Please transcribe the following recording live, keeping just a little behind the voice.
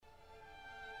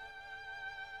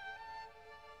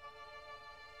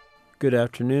Good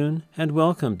afternoon, and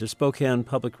welcome to Spokane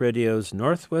Public Radio's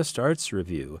Northwest Arts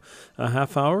Review, a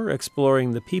half hour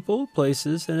exploring the people,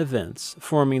 places, and events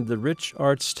forming the rich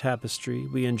arts tapestry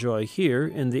we enjoy here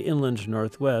in the inland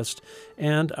Northwest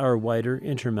and our wider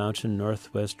Intermountain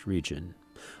Northwest region.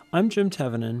 I'm Jim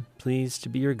Tevenin, pleased to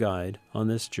be your guide on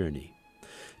this journey.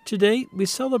 Today, we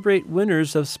celebrate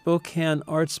winners of Spokane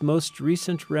Art's most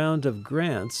recent round of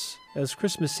grants as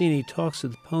Chris Massini talks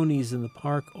with Ponies in the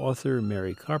Park author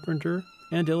Mary Carpenter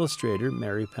and illustrator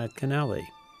Mary Pat Canale.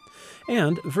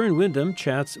 And Vern Windham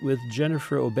chats with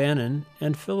Jennifer O'Bannon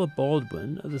and Philip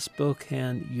Baldwin of the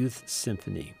Spokane Youth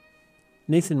Symphony.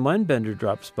 Nathan Weinbender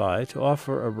drops by to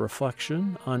offer a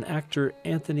reflection on actor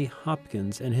Anthony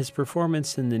Hopkins and his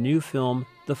performance in the new film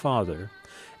The Father.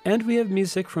 And we have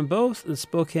music from both the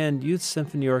Spokane Youth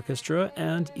Symphony Orchestra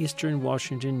and Eastern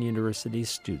Washington University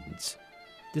students.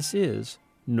 This is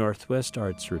Northwest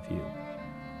Arts Review.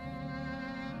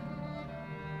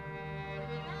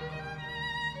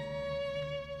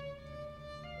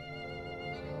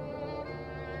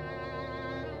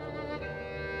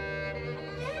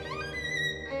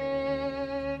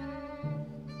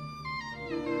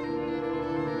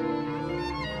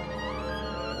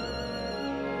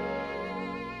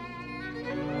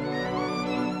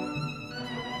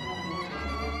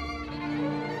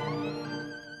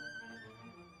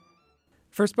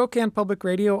 For Spokane Public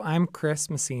Radio, I'm Chris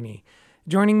Massini.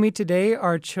 Joining me today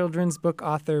are children's book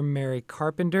author Mary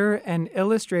Carpenter and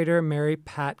illustrator Mary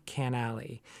Pat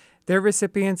Canale. They're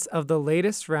recipients of the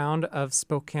latest round of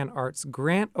Spokane Arts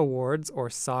Grant Awards,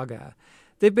 or SAGA.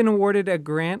 They've been awarded a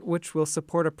grant which will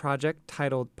support a project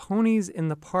titled Ponies in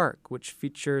the Park, which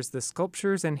features the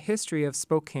sculptures and history of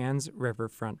Spokane's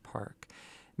Riverfront Park.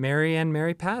 Mary and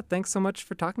Mary Pat, thanks so much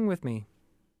for talking with me.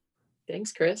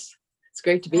 Thanks, Chris. It's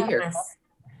great to be here.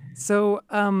 So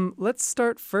let's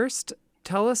start first.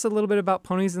 Tell us a little bit about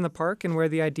Ponies in the Park and where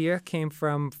the idea came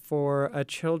from for a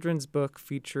children's book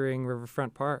featuring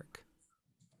Riverfront Park.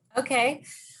 Okay.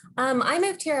 I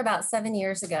moved here about 7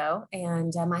 years ago,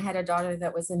 and I had a daughter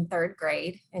that was in third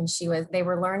grade, and they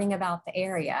were learning about the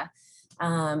area.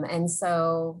 And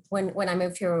so when I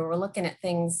moved here, we were looking at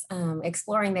things,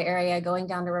 exploring the area, going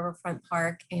down to Riverfront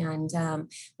Park, and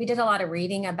we did a lot of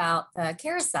reading about the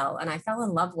carousel, and I fell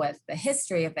in love with the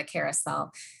history of the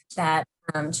carousel, that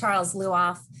Charles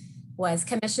Luoff was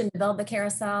commissioned to build the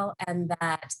carousel, and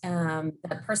that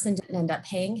the person didn't end up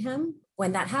paying him.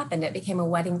 When that happened, it became a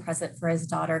wedding present for his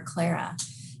daughter, Clara.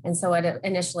 And so it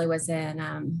initially was in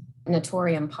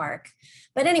Natorium Park.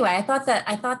 But anyway, I thought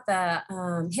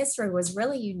the history was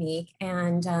really unique,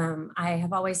 and I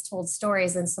have always told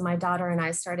stories. And so my daughter and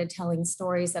I started telling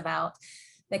stories about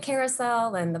the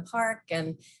carousel and the park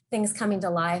and things coming to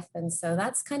life. And so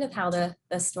that's kind of how the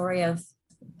story of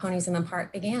Ponies in the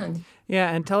Park began.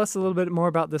 Yeah, and tell us a little bit more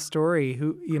about the story.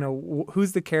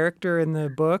 Who's the character in the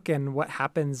book and what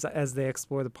happens as they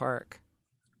explore the park?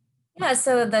 Yeah,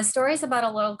 so the story is about a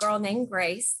little girl named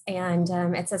Grace, and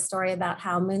it's a story about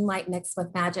how moonlight mixed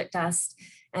with magic dust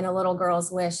and a little girl's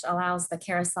wish allows the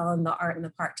carousel and the art in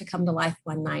the park to come to life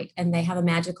one night, and they have a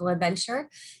magical adventure.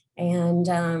 And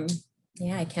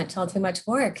I can't tell too much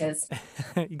more because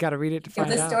you got to read it to find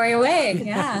out. Give the story away,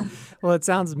 yeah. Well, it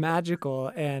sounds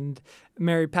magical, and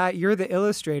Mary Pat, you're the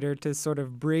illustrator to sort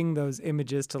of bring those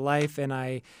images to life, and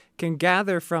I can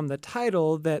gather from the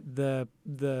title that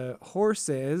the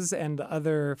horses and the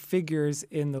other figures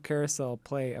in the carousel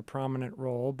play a prominent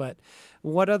role. But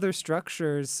what other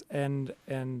structures and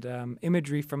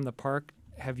imagery from the park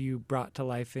have you brought to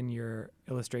life in your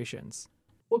illustrations?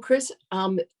 Well, Chris,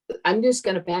 I'm just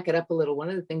going to back it up a little. One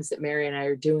of the things that Mary and I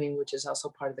are doing, which is also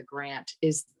part of the grant,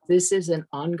 is this is an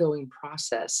ongoing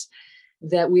process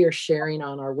that we are sharing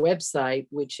on our website,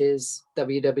 which is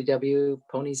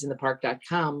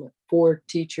www.poniesinthepark.com, for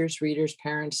teachers, readers,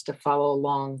 parents to follow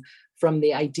along from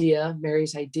the idea,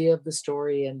 Mary's idea of the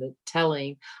story and the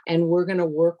telling. And we're going to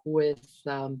work with,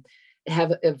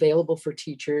 have available for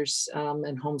teachers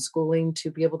and homeschooling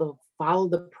to be able to follow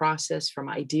the process from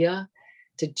idea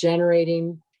to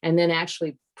generating, and then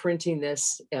actually printing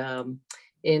this in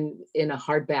a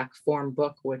hardback form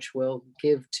book, which we'll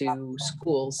give to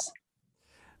schools.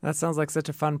 That sounds like such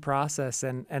a fun process,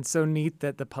 and so neat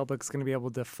that the public's going to be able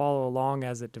to follow along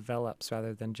as it develops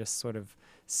rather than just sort of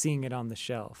seeing it on the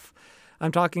shelf.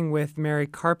 I'm talking with Mary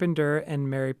Carpenter and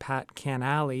Mary Pat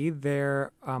Canale.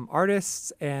 They're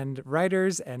artists and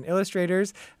writers and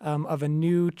illustrators of a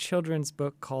new children's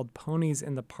book called Ponies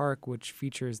in the Park, which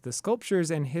features the sculptures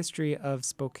and history of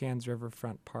Spokane's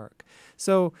Riverfront Park.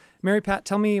 So, Mary Pat,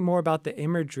 tell me more about the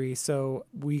imagery. So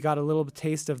we got a little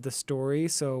taste of the story.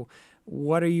 So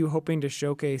What are you hoping to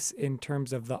showcase in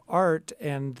terms of the art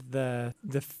and the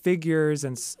figures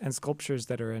and sculptures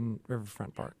that are in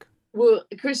Riverfront Park? Well,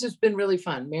 Chris, it's been really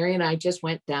fun. Mary and I just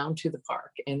went down to the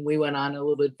park and we went on a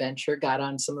little adventure, got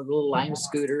on some of the little Lime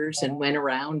scooters and went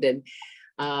around and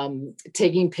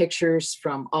taking pictures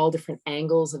from all different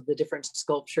angles of the different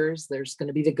sculptures. There's going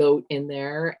to be the goat in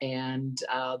there and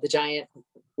the giant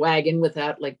wagon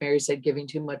without, like Mary said, giving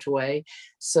too much away.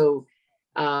 So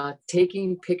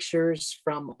taking pictures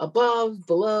from above,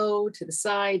 below, to the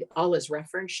side, all as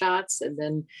reference shots, and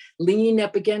then leaning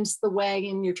up against the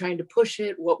wagon, you're trying to push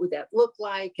it, what would that look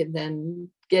like? And then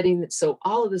getting it, so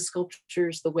all of the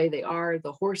sculptures, the way they are,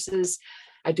 the horses,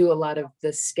 I do a lot of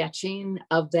the sketching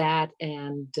of that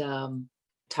and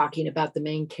talking about the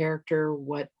main character,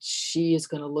 what she is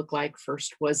going to look like.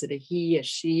 First, was it a he, a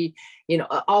she,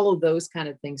 all of those kind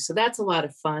of things. So that's a lot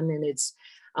of fun. And it's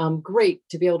great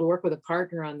to be able to work with a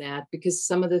partner on that, because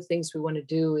some of the things we want to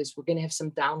do is we're going to have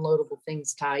some downloadable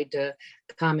things tied to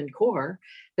Common Core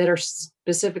that are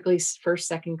specifically first,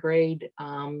 second grade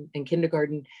and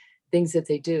kindergarten things that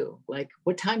they do, like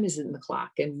what time is it in the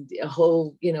clock, and a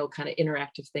whole, kind of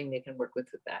interactive thing they can work with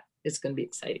that. It's going to be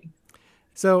exciting.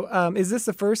 So is this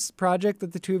the first project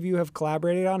that the two of you have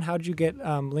collaborated on? How did you get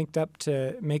linked up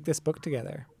to make this book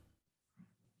together?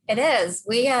 It is.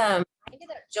 We ended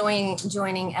up joining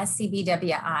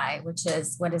SCBWI, which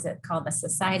is, what is it called? The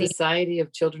Society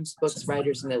of Children's Books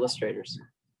Writers and Illustrators.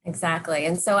 Exactly.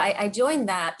 And so I joined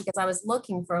that because I was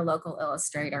looking for a local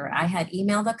illustrator. I had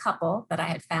emailed a couple that I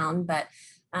had found, but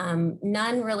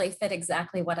none really fit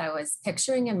exactly what I was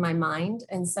picturing in my mind.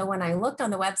 And so when I looked on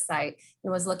the website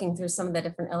and was looking through some of the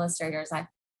different illustrators, I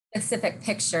specific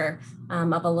picture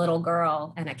of a little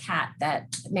girl and a cat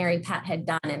that Mary Pat had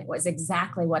done. And it was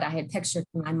exactly what I had pictured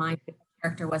in my mind what the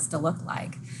character was to look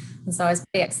like. And so I was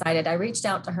pretty excited. I reached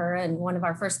out to her, and one of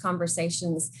our first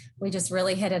conversations, we just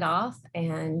really hit it off.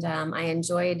 And I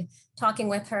enjoyed talking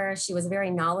with her. She was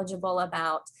very knowledgeable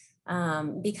about,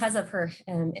 because of her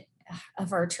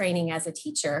training as a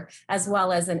teacher, as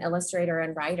well as an illustrator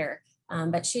and writer.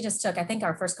 But she just took, I think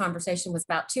our first conversation was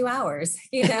about 2 hours,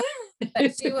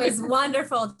 but she was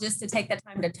wonderful just to take the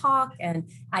time to talk. And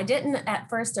I didn't at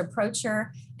first approach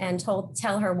her and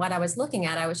tell her what I was looking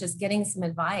at. I was just getting some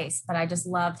advice, but I just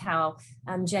loved how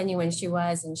genuine she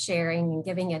was in sharing and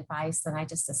giving advice. And I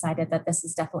just decided that this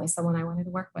is definitely someone I wanted to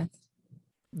work with.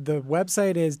 The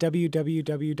website is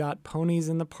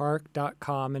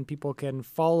www.poniesinthepark.com, and people can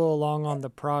follow along on the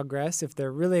progress if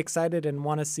they're really excited and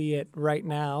want to see it right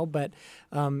now. But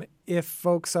if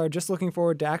folks are just looking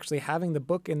forward to actually having the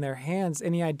book in their hands,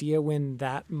 any idea when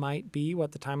that might be,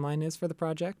 what the timeline is for the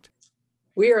project?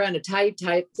 We are on a tight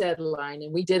deadline,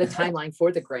 and we did a timeline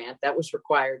for the grant that was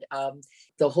required.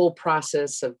 The whole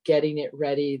process of getting it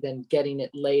ready, then getting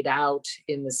it laid out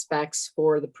in the specs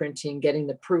for the printing, getting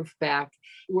the proof back.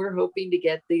 We're hoping to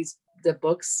get the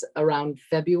books around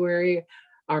February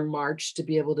or March to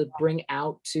be able to bring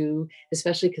out to,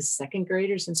 especially because second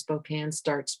graders in Spokane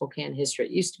start Spokane history.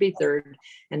 It used to be third,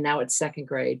 and now it's second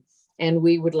grade. And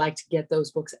we would like to get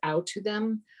those books out to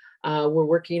them. We're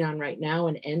working on right now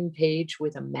an end page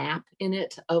with a map in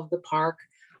it of the park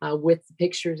with the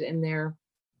pictures in there.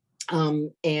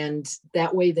 And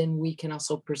that way, then we can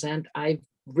also present. I've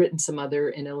written some other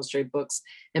and illustrated books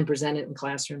and present it in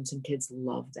classrooms, and kids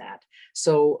love that.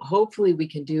 So hopefully we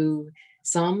can do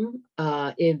some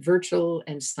in virtual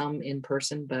and some in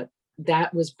person, but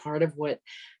that was part of what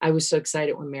I was so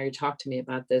excited when Mary talked to me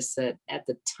about this, that at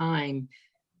the time,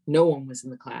 no one was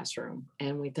in the classroom.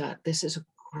 And we thought, this is a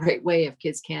great way if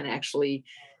kids can't actually,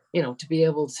 to be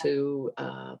able to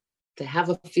have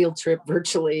a field trip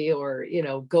virtually, or,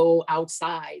 go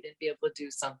outside and be able to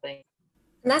do something.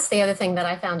 And that's the other thing that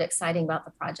I found exciting about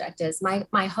the project is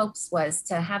my hopes was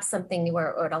to have something where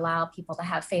it would allow people to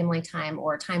have family time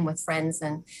or time with friends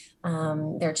and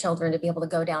their children to be able to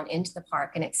go down into the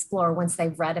park and explore once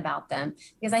they've read about them.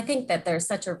 Because I think that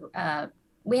there's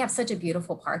we have such a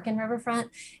beautiful park in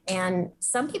Riverfront, and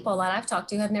some people that I've talked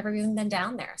to have never even been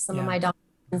down there. Some of my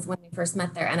daughters when we first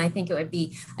met there. And I think it would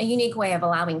be a unique way of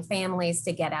allowing families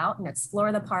to get out and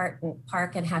explore the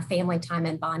park and have family time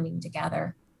and bonding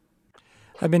together.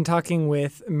 I've been talking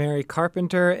with Mary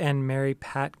Carpenter and Mary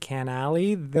Pat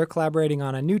Canale. They're collaborating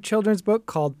on a new children's book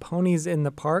called Ponies in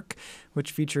the Park,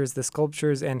 which features the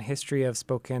sculptures and history of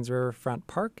Spokane's Riverfront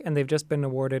Park, and they've just been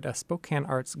awarded a Spokane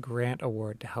Arts Grant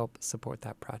Award to help support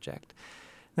that project.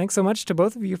 Thanks so much to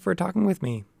both of you for talking with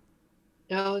me.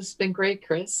 Oh, it's been great,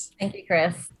 Chris. Thank you,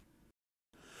 Chris.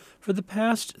 For the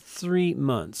past 3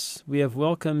 months, we have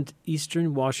welcomed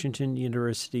Eastern Washington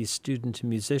University student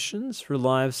musicians for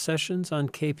live sessions on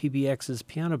KPBX's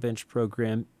Piano Bench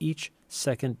program each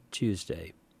second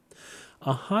Tuesday.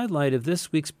 A highlight of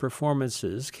this week's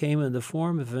performances came in the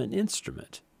form of an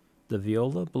instrument, the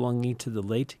viola belonging to the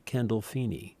late Kendall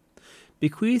Feeney.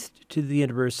 Bequeathed to the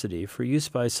university for use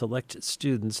by select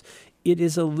students, it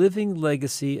is a living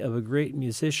legacy of a great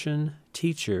musician,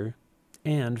 teacher,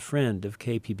 and friend of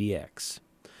KPBX.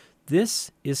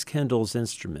 This is Kendall's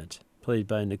instrument, played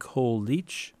by Nicole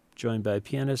Leach, joined by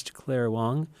pianist Claire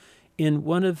Wang, in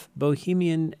one of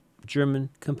Bohemian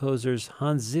German composer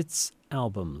Hans Zitz's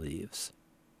album leaves.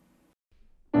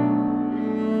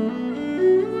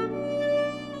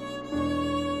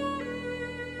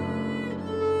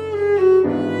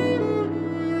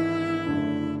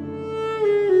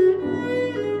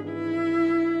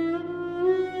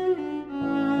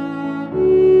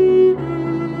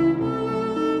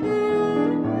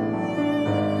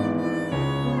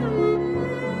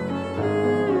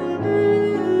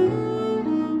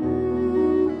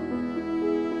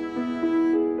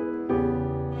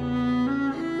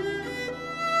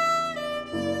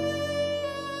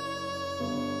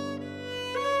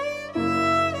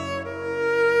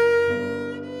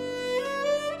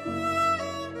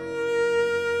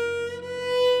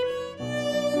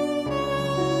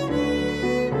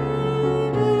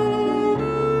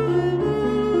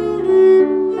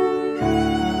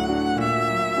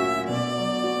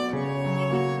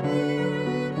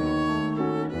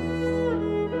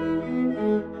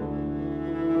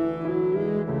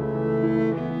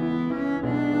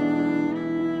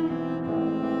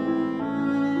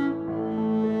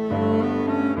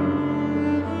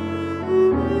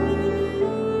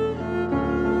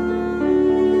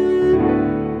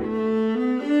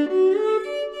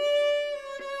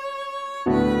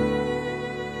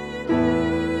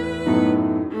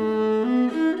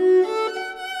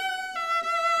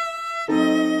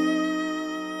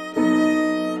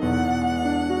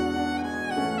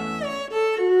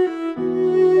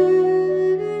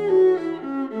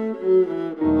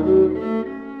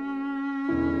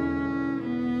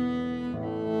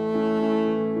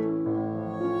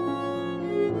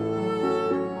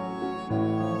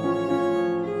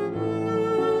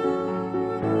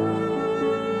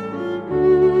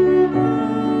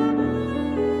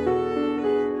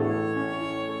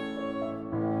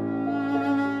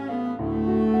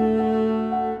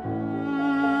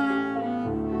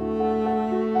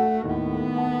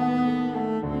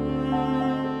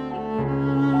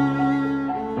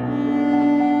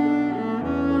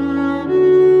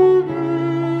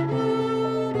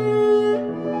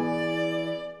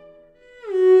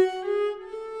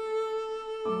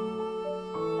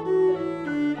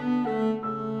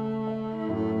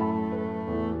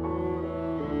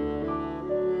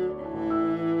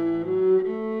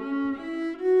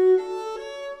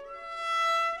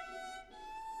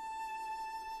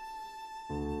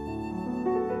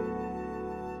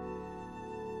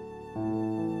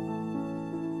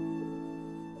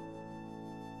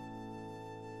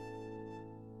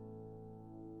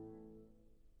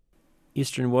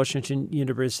 Eastern Washington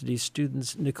University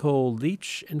students Nicole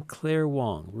Leach and Claire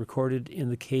Wang recorded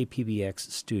in the KPBX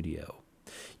studio.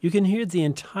 You can hear the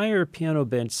entire Piano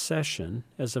Bench session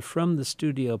as a From the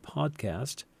Studio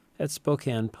podcast at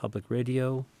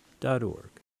SpokanePublicRadio.org.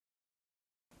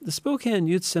 The Spokane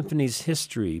Youth Symphony's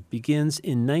history begins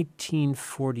in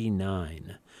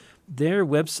 1949. Their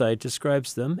website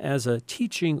describes them as a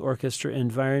teaching orchestra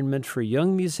environment for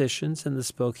young musicians in the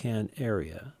Spokane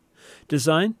area.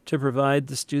 Designed to provide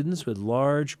the students with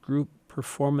large group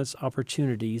performance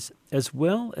opportunities as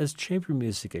well as chamber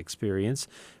music experience,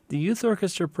 the youth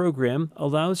orchestra program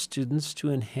allows students to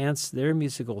enhance their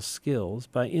musical skills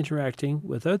by interacting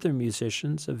with other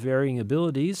musicians of varying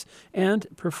abilities and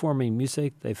performing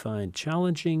music they find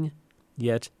challenging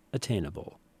yet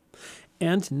attainable.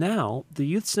 And now, the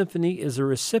Youth Symphony is a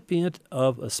recipient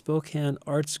of a Spokane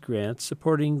Arts Grant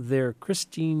supporting their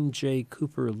Christine J.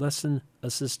 Cooper Lesson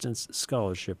Assistance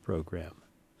Scholarship Program.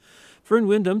 Vern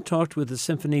Windham talked with the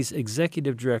Symphony's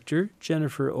Executive Director,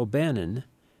 Jennifer O'Bannon,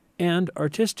 and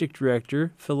Artistic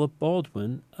Director, Philip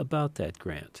Baldwin, about that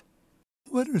grant.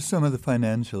 What are some of the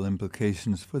financial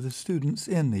implications for the students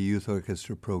in the Youth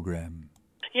Orchestra program?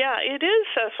 Yeah, it is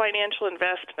a financial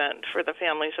investment for the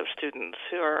families of students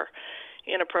who are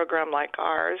in a program like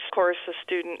ours. Of course, the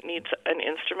student needs an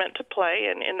instrument to play,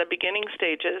 and in the beginning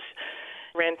stages,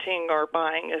 renting or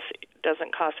buying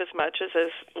doesn't cost as much as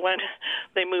when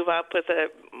they move up with a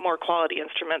more quality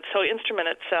instrument. So instrument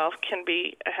itself can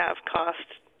have cost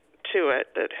to it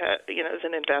that is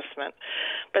an investment.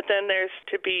 But then there's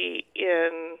to be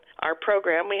in our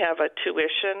program, we have a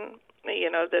tuition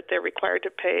that they're required to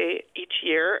pay each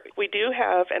year. We do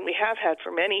have, and we have had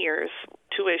for many years,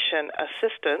 tuition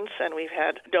assistance, and we've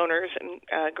had donors and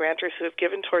grantors who have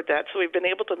given toward that. So we've been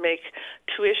able to make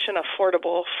tuition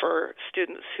affordable for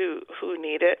students who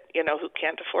need it, who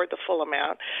can't afford the full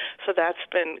amount. So that's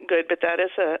been good, but that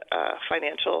is a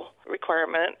financial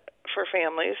requirement for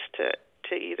families to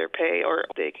either pay or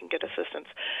they can get assistance.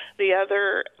 The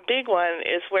other big one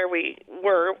is where we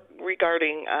were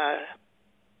regarding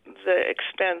the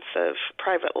expense of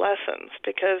private lessons,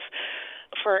 because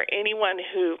for anyone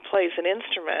who plays an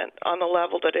instrument on the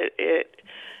level that it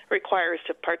requires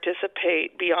to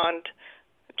participate beyond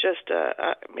just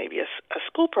maybe a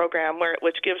school program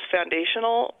which gives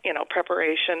foundational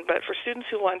preparation, but for students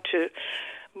who want to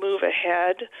move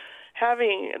ahead,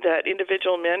 having that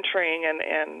individual mentoring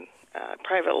and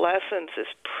private lessons is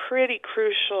pretty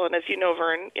crucial. And as you know,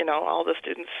 Vern, all the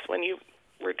students, when you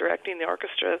were directing the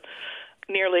orchestra,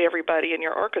 nearly everybody in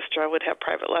your orchestra would have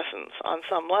private lessons on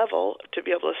some level to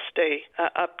be able to stay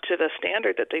up to the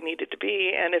standard that they needed to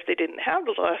be. And if they didn't have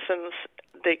the lessons,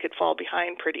 they could fall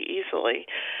behind pretty easily.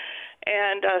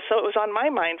 And so it was on my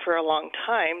mind for a long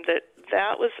time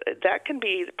that can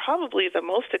be probably the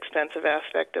most expensive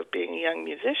aspect of being a young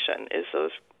musician, is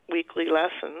those weekly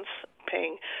lessons,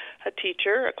 paying a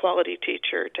teacher, a quality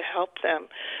teacher, to help them.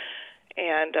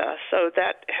 And so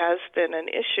that has been an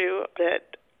issue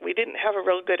that we didn't have a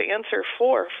real good answer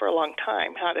for a long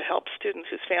time, how to help students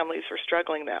whose families were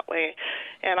struggling that way.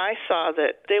 And I saw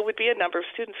that there would be a number of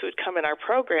students who would come in our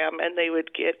program and they would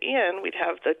get in. We'd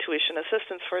have the tuition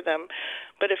assistance for them.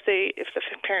 But if the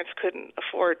parents couldn't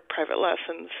afford private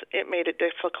lessons, it made it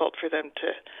difficult for them to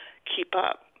keep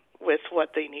up with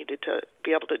what they needed to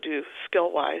be able to do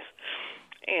skill-wise.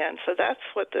 And so that's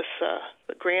what this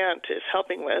the grant is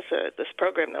helping with, this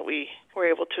program that we were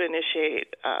able to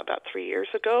initiate about 3 years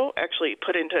ago, actually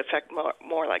put into effect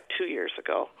more like 2 years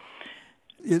ago.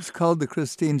 It's called the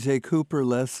Christine J. Cooper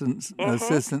Lessons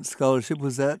Assistant Scholarship.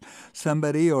 Was that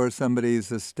somebody or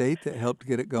somebody's estate that helped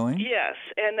get it going? Yes,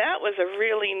 and that was a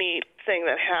really neat thing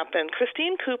that happened.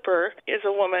 Christine Cooper is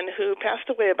a woman who passed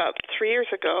away about 3 years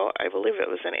ago. I believe it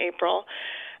was in April.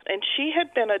 And she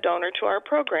had been a donor to our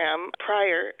program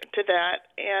prior to that,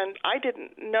 and I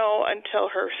didn't know until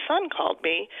her son called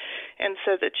me and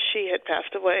said that she had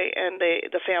passed away, and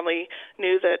the family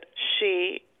knew that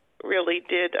she really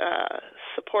did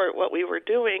support what we were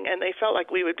doing, and they felt like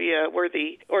we would be a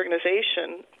worthy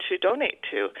organization to donate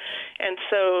to. And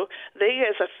so they,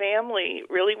 as a family,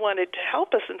 really wanted to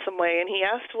help us in some way, and he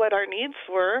asked what our needs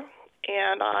were.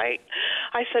 And I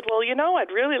said, well,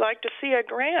 I'd really like to see a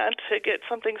grant to get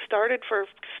something started for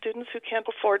students who can't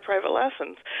afford private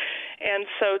lessons. And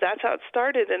so that's how it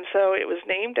started. And so it was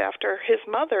named after his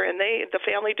mother, and the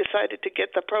family decided to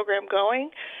get the program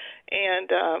going. And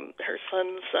her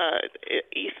sons,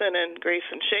 Ethan and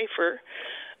Grayson Schaefer,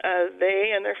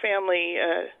 they and their family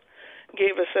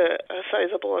gave us a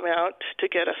sizable amount to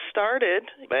get us started,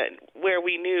 but where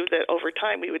we knew that over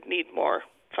time we would need more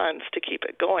funds to keep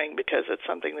it going, because it's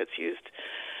something that's used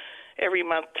every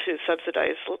month to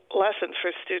subsidize lessons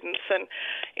for students.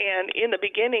 And in the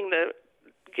beginning,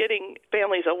 getting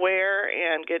families aware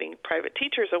and getting private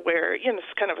teachers aware,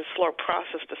 it's kind of a slow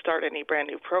process to start any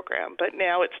brand new program. But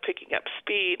now it's picking up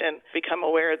speed and become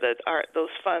aware that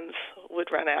those funds would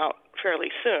run out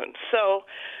fairly soon. So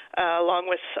along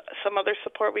with some other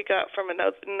support we got from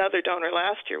another donor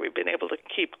last year, we've been able to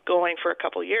keep going for a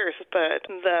couple years. But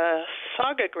the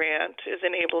Saga grant is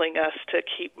enabling us to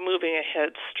keep moving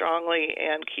ahead strongly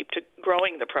and keep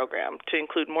growing the program to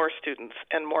include more students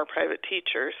and more private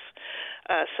teachers.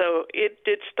 So it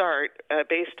did start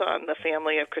based on the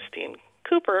family of Christine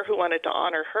Cooper, who wanted to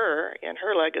honor her and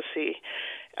her legacy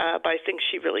by things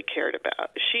she really cared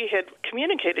about. She had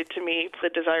communicated to me the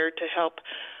desire to help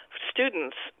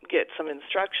students get some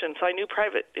instruction, so I knew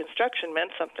private instruction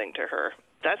meant something to her.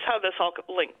 That's how this all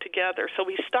linked together. So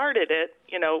we started it,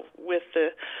 with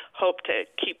the hope to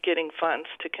keep getting funds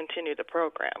to continue the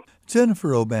program.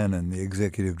 Jennifer O'Bannon, the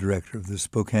executive director of the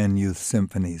Spokane Youth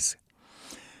Symphonies.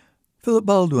 Philip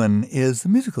Baldwin is the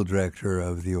musical director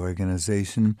of the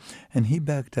organization, and he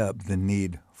backed up the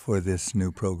need for this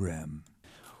new program.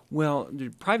 Well, the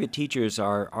private teachers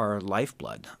are our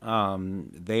lifeblood.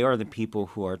 They are the people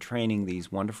who are training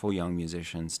these wonderful young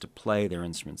musicians to play their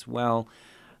instruments well.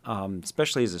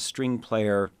 Especially as a string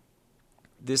player,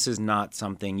 this is not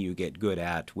something you get good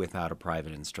at without a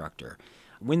private instructor.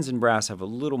 Winds and brass have a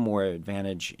little more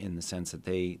advantage in the sense that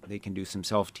they can do some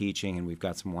self-teaching, and we've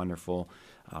got some wonderful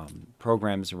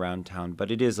programs around town.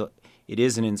 But it is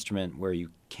an instrument where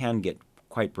you can get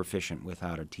quite proficient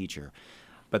without a teacher.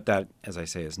 But that, as I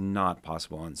say, is not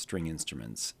possible on string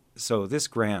instruments. So this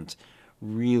grant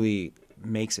really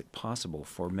makes it possible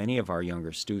for many of our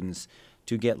younger students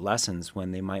to get lessons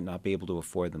when they might not be able to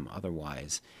afford them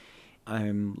otherwise.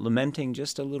 I'm lamenting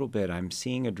just a little bit. I'm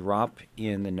seeing a drop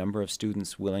in the number of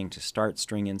students willing to start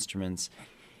string instruments,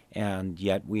 and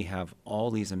yet we have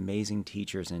all these amazing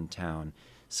teachers in town.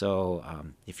 So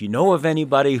if you know of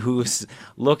anybody who's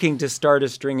looking to start a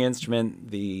string instrument,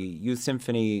 the Youth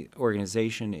Symphony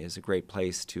organization is a great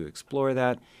place to explore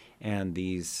that, and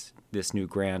this new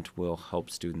grant will help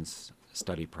students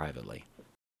study privately.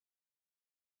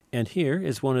 And here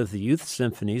is one of the Youth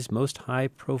Symphony's most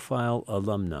high-profile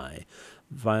alumni,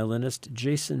 violinist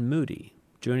Jason Moody,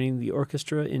 joining the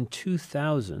orchestra in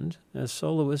 2000 as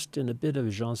soloist in a bit of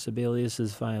Jean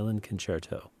Sibelius's violin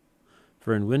concerto.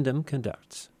 Vern Windham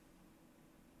conducts.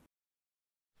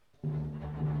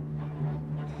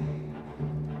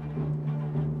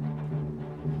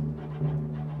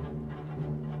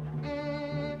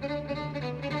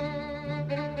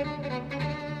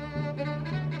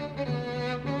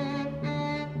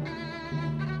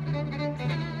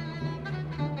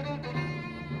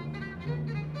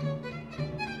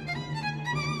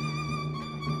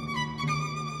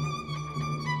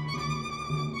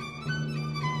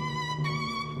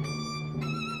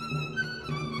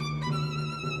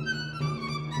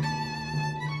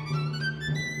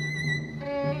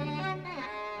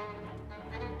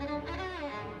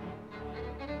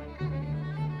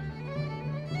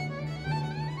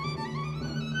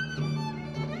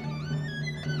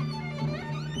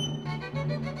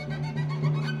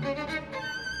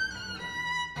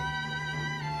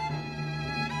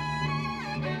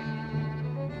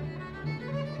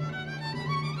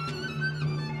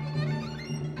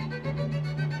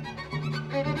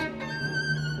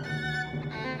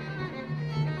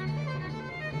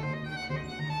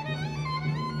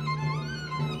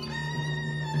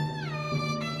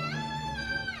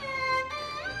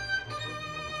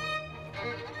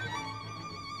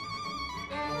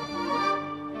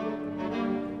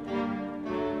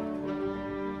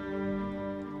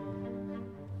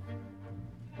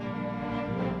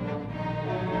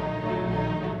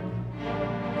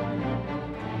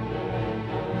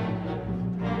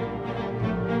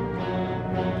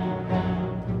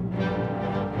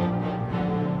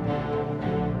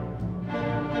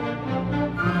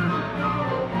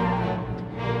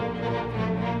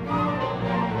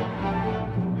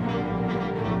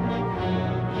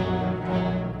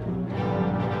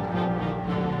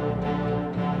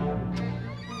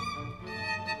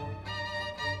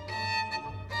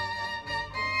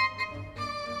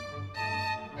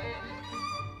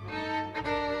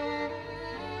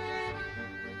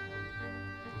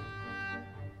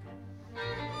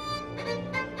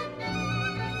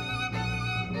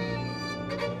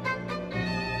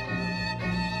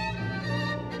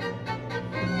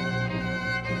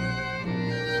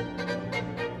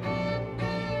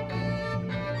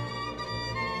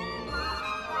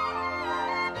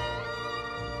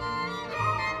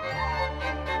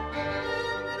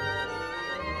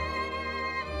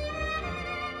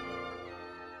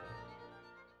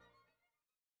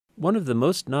 One of the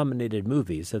most nominated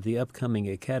movies at the upcoming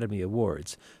Academy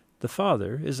Awards, The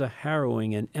Father, is a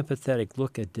harrowing and empathetic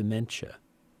look at dementia.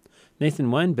 Nathan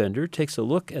Weinbender takes a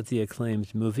look at the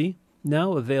acclaimed movie,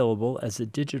 now available as a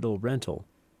digital rental,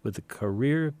 with a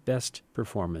career best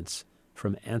performance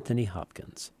from Anthony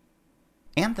Hopkins.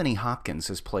 Anthony Hopkins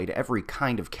has played every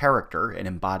kind of character and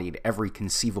embodied every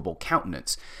conceivable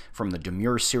countenance, from the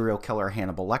demure serial killer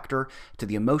Hannibal Lecter to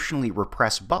the emotionally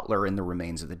repressed butler in The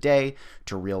Remains of the Day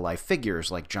to real-life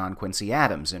figures like John Quincy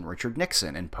Adams and Richard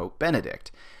Nixon and Pope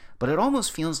Benedict. But it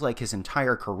almost feels like his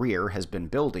entire career has been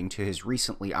building to his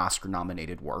recently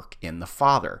Oscar-nominated work in The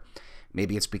Father.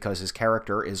 Maybe it's because his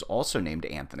character is also named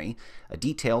Anthony, a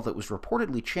detail that was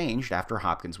reportedly changed after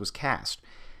Hopkins was cast.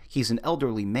 He's an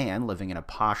elderly man living in a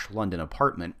posh London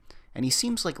apartment, and he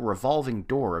seems like a revolving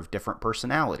door of different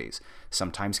personalities,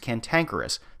 sometimes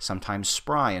cantankerous, sometimes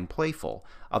spry and playful,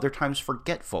 other times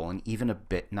forgetful and even a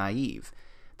bit naive.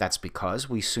 That's because,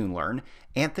 we soon learn,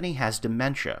 Anthony has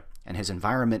dementia, and his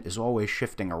environment is always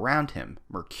shifting around him,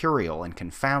 mercurial and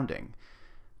confounding.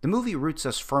 The movie roots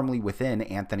us firmly within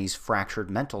Anthony's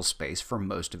fractured mental space for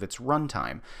most of its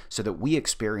runtime, so that we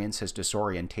experience his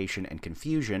disorientation and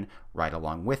confusion right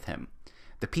along with him.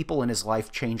 The people in his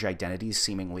life change identities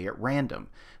seemingly at random.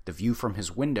 The view from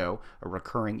his window, a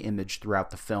recurring image throughout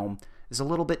the film, is a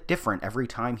little bit different every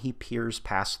time he peers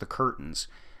past the curtains.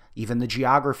 Even the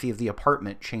geography of the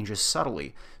apartment changes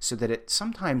subtly, so that it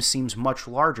sometimes seems much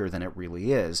larger than it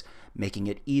really is, making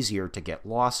it easier to get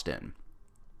lost in.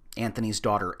 Anthony's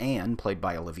daughter Anne, played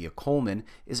by Olivia Colman,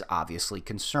 is obviously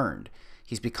concerned.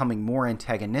 He's becoming more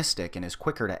antagonistic and is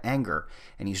quicker to anger,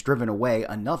 and he's driven away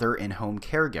another in-home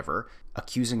caregiver,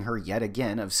 accusing her yet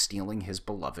again of stealing his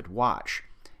beloved watch.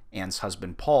 Anne's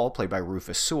husband Paul, played by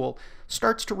Rufus Sewell,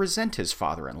 starts to resent his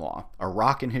father-in-law, a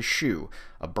rock in his shoe,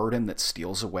 a burden that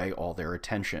steals away all their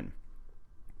attention.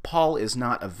 Paul is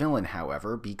not a villain,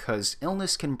 however, because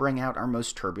illness can bring out our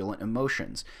most turbulent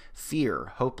emotions: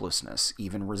 fear, hopelessness,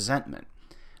 even resentment.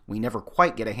 We never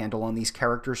quite get a handle on these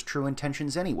characters' true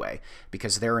intentions anyway,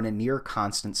 because they're in a near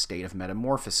constant state of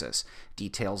metamorphosis,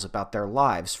 details about their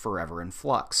lives forever in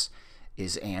flux.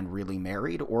 Is Anne really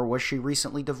married, or was she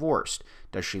recently divorced?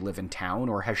 Does she live in town,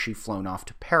 or has she flown off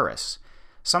to Paris?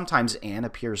 Sometimes Anne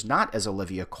appears not as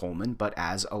Olivia Colman, but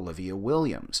as Olivia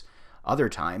Williams. Other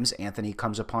times, Anthony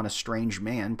comes upon a strange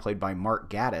man, played by Mark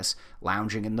Gatiss,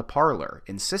 lounging in the parlor,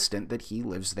 insistent that he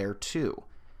lives there too.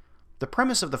 The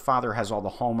premise of The Father has all the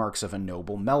hallmarks of a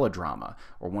noble melodrama,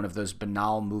 or one of those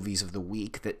banal movies of the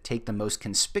week that take the most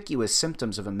conspicuous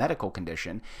symptoms of a medical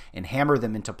condition and hammer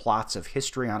them into plots of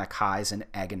histrionic highs and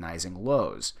agonizing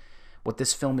lows. What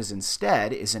this film is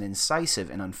instead is an incisive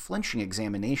and unflinching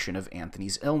examination of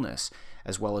Anthony's illness,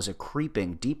 as well as a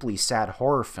creeping, deeply sad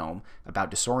horror film about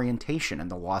disorientation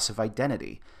and the loss of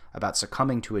identity, about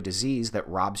succumbing to a disease that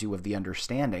robs you of the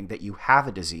understanding that you have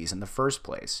a disease in the first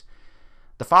place.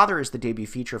 The Father is the debut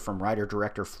feature from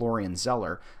writer-director Florian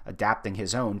Zeller, adapting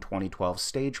his own 2012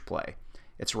 stage play.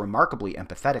 It's a remarkably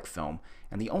empathetic film,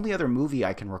 and the only other movie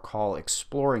I can recall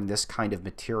exploring this kind of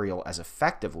material as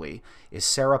effectively is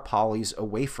Sarah Polley's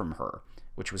Away From Her,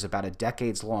 which was about a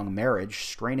decades-long marriage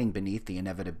straining beneath the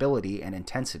inevitability and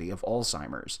intensity of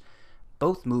Alzheimer's.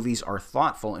 Both movies are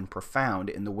thoughtful and profound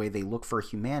in the way they look for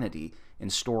humanity in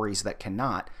stories that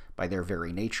cannot, by their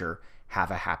very nature,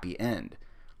 have a happy end.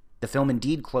 The film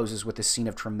indeed closes with a scene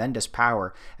of tremendous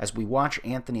power as we watch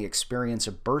Anthony experience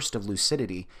a burst of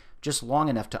lucidity just long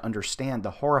enough to understand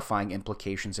the horrifying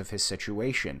implications of his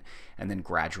situation, and then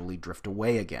gradually drift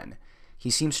away again. He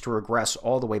seems to regress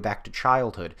all the way back to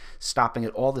childhood, stopping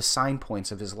at all the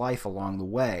signpoints of his life along the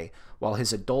way, while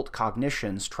his adult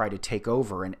cognitions try to take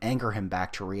over and anchor him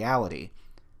back to reality.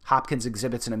 Hopkins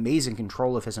exhibits an amazing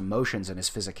control of his emotions and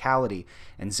his physicality,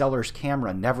 and Zeller's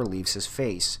camera never leaves his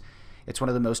face. It's one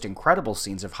of the most incredible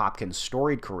scenes of Hopkins'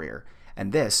 storied career,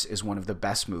 and this is one of the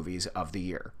best movies of the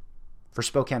year. For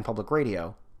Spokane Public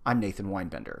Radio, I'm Nathan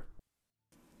Weinbender.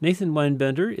 Nathan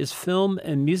Weinbender is film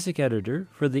and music editor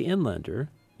for The Inlander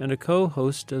and a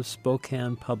co-host of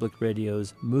Spokane Public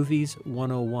Radio's Movies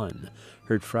 101,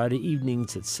 heard Friday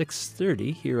evenings at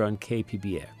 6:30 here on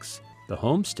KPBX, the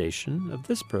home station of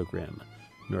this program,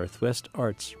 Northwest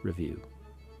Arts Review.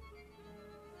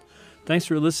 Thanks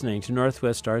for listening to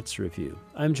Northwest Arts Review.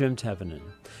 I'm Jim Tavenin.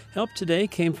 Help today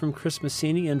came from Chris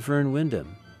Massini and Vern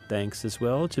Wyndham. Thanks as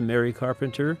well to Mary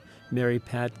Carpenter, Mary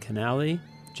Pat Canale,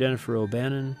 Jennifer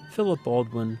O'Bannon, Philip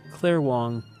Baldwin, Claire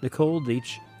Wong, Nicole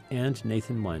Leach, and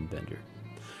Nathan Weinbender.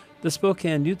 The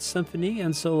Spokane Youth Symphony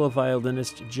and solo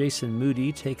violinist Jason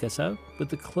Moody take us out with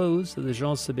the close of the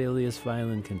Jean Sibelius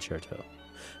Violin Concerto.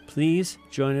 Please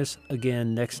join us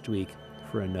again next week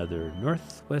for another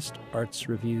Northwest Arts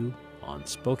Review on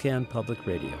Spokane Public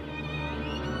Radio.